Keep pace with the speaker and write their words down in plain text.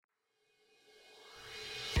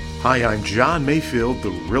Hi, I'm John Mayfield,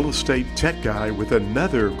 the real estate tech guy with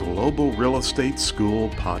another Global Real Estate School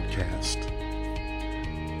podcast.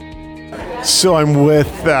 So I'm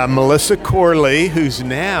with Melissa Corley, who's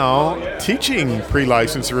now teaching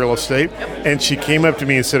pre-licensed real estate, and she came up to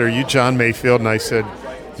me and said, "Are you John Mayfield?" And I said,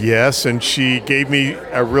 "Yes," and she gave me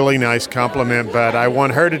a really nice compliment, but I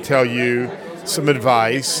want her to tell you some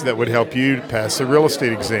advice that would help you to pass the real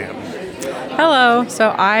estate exam. Hello.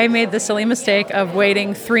 So I made the silly mistake of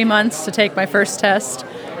waiting 3 months to take my first test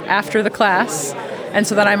after the class. And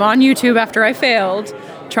so then I'm on YouTube after I failed,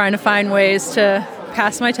 trying to find ways to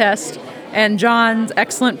pass my test. And John's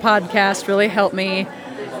excellent podcast really helped me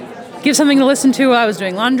give something to listen to while I was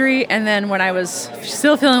doing laundry. And then when I was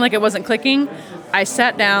still feeling like it wasn't clicking, I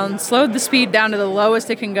sat down, slowed the speed down to the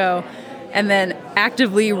lowest it can go, and then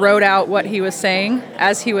actively wrote out what he was saying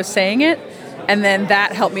as he was saying it. And then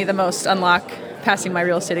that helped me the most unlock passing my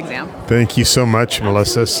real estate exam. Thank you so much,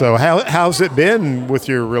 Melissa. So how's it been with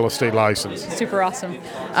your real estate license? Super awesome.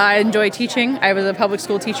 I enjoy teaching. I was a public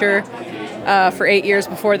school teacher for 8 years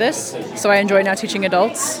before this. So I enjoy now teaching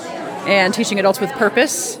adults and teaching adults with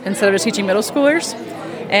purpose instead of just teaching middle schoolers.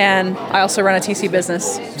 And I also run a TC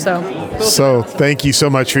business. So thank you so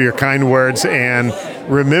much for your kind words. And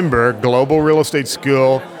remember, Global Real Estate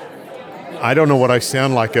School, I don't know what I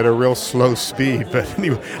sound like at a real slow speed, but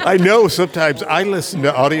anyway, I know sometimes I listen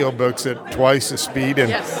to audiobooks at twice the speed,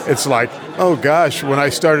 and It's like, oh gosh, when I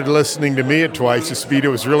started listening to me at twice the speed, it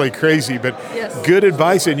was really crazy, but Good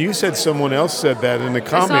advice. And you said someone else said that in the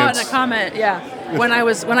comments. I saw it in a comment, yeah. When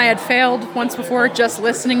I had failed once before just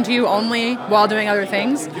listening to you only while doing other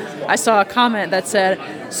things, I saw a comment that said,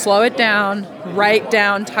 slow it down, write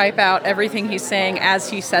down, type out everything he's saying as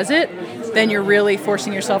he says it. Then you're really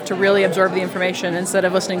forcing yourself to really absorb the information instead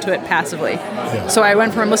of listening to it passively. Yeah. So I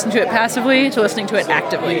went from listening to it passively to listening to it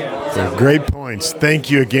actively. So great points. Thank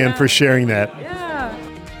you again for sharing that. Yeah.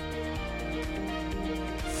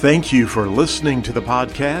 Thank you for listening to the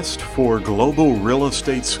podcast for Global Real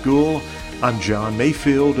Estate School. I'm John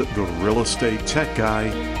Mayfield, the real estate tech guy.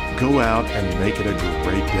 Go out and make it a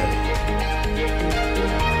great day.